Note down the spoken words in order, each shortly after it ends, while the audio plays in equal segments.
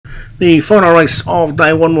The final race of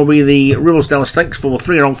day one will be the Ribblesdale Stakes for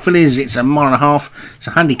 3-year-old fillies. It's a 1.5 miles. It's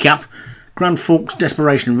a handicap. Grand Forks,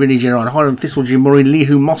 Desperation, Vinnie Gerard, Highland Thistle, Jim Murray,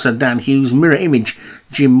 Lihu Mossa, Dan Hughes, Mirror Image,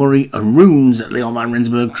 Jim Murray, Runes, Leon van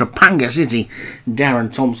Rensburg, Trapanga City,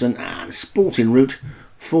 Darren Thompson, and Sporting Route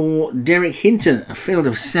for Derek Hinton. A field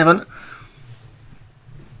of 7.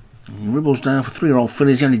 Ribblesdale for 3-year-old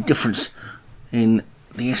fillies. The only difference in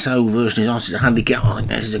the SO version is ours is a handicap. I think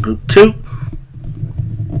this is a Group 2.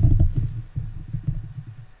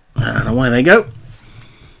 And away they go.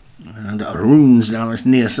 And Runes down this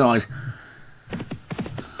near side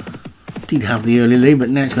did have the early lead, but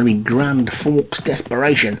now it's going to be Grand Forks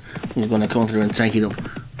Desperation who's going to come through and take it up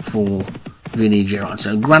for Vinnie Gerard.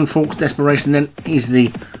 So Grand Forks Desperation then is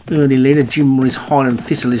the early leader. Jim Murray's Highland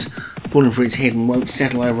Thistle is pulling for its head and won't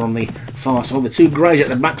settle over on the far side. The two greys at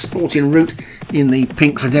the back, Sporting Route in the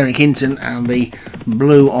pink for Derek Hinton and the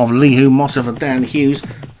blue of Lihu Mossa for Dan Hughes.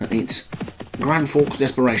 It's Grand Forks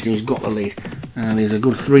Desperation who's got the lead, and there's a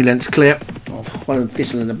good 3 lengths clear of Highland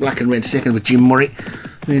Thistle in the black and red second for Jim Murray.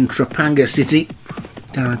 Then Trapanga City,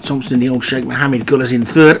 Darren Thompson in the old Sheikh Mohammed colours in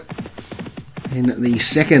third. In the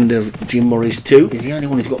second of Jim Murray's 2, he's the only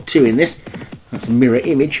one who's got 2 in this. That's Mirror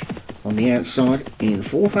Image on the outside in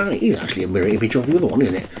fourth. He's actually a mirror image of the other one,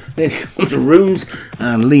 isn't it? Then comes Runes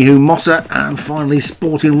and Lihu Mossa, and finally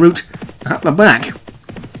Sporting Route at the back.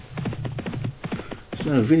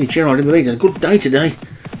 So Vinnie Gerard in the lead. A good day today.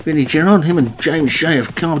 Vinnie Gerard, him and James Shea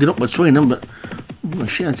have carved it up between them, but a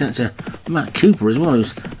shout out to Matt Cooper as well,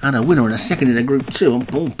 who's had a winner and a second in a Group 2, and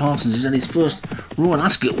Paul Parsons has had his first Royal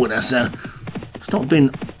Ascot winner, so it's not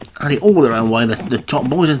been had it all their own way. The top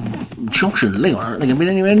boys are Josh and Leon. I don't think have been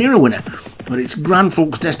anywhere near a winner, but it's Grand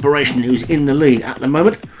Forks Desperation who's in the lead at the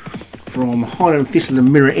moment from Highland Thistle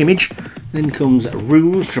and Mirror Image. Then comes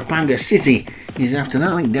Runes. Trapanga City is after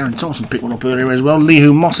that. I think Darren Thompson picked one up earlier as well.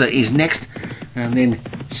 Lihu Mossa is next, and then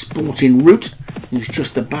Sporting Route, who's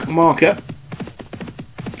just the back marker.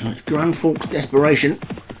 And it's Grand Forks Desperation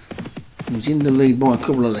who's in the lead by a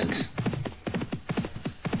couple of lengths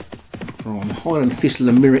from Highland Thistle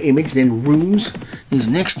and Mirror Image. Then Runes is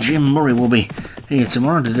next. Jim Murray will be here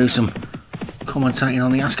tomorrow to do some commentating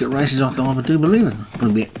on the Ascot races, I do believe it.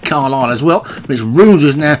 Going to be at Carlisle as well. But it's Runes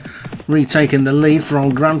who's now retaken the lead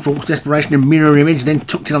from Grand Forks Desperation and Mirror Image, then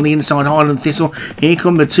tucked it on the inside Highland Thistle. Here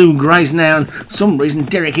come the 2 greys now, and for some reason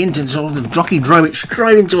Derek Hinton saw the jockey drove it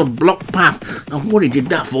straight into a blocked path. And what he did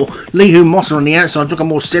that for? Lihu Mossa on the outside took a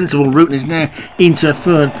more sensible route and is now into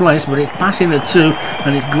 3rd place, but it's passing the 2,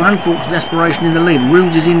 and it's Grand Forks Desperation in the lead.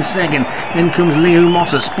 Runes is in second, then comes Lihu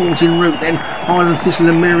Mossa, Sporting Route, then Highland Thistle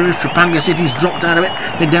and Mirror Image. Trapanga City's dropped out of it.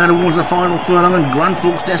 They're down towards the final furlong, and Grand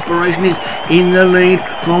Forks Desperation is in the lead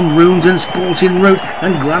from Runes and Sporting Route,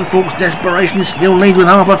 and Grand Forks Desperation still leads with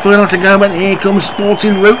half a furlong to go, but here comes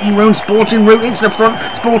Sporting Route and Runes. Sporting Route into the front.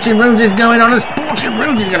 Sporting Runes is going on, and Sporting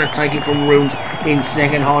Runes is going to take it from Runes in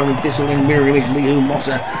second. Highland Thistle, then Mirror Image, Lihu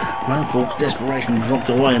Mossa. Grand Forks Desperation dropped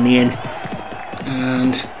away in the end,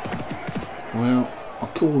 and well, I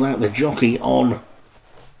called out the jockey on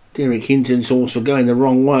Derek Hinton's horse for going the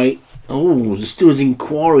wrong way. Oh, the steward's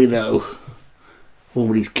inquiry though. Oh,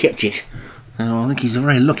 but he's kept it. I think he's a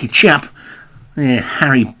very lucky chap. Yeah,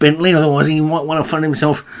 Harry Bentley, otherwise he might want to find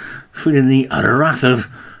himself feeling the wrath of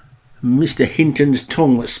Mr. Hinton's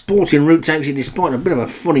tongue. But Sporting Route takes it despite a bit of a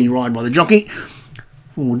funny ride by the jockey.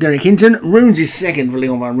 For Derek Hinton, Runes is second for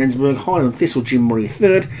Leon van Rensburg, Highland Thistle, Jim Murray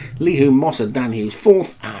 3rd, Lihu Mossa, Dan Hughes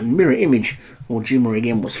 4th, and Mirror Image for Jim Murray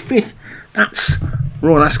again was 5th. That's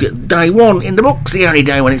Royal Ascot Day 1 in the books, the only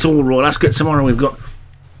day when it's all Royal Ascot. Tomorrow we've got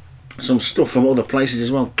some stuff from other places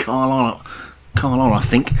as well, Carlisle I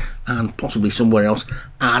think, and possibly somewhere else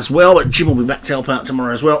as well, but Jim will be back to help out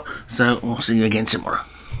tomorrow as well, so I'll see you again tomorrow.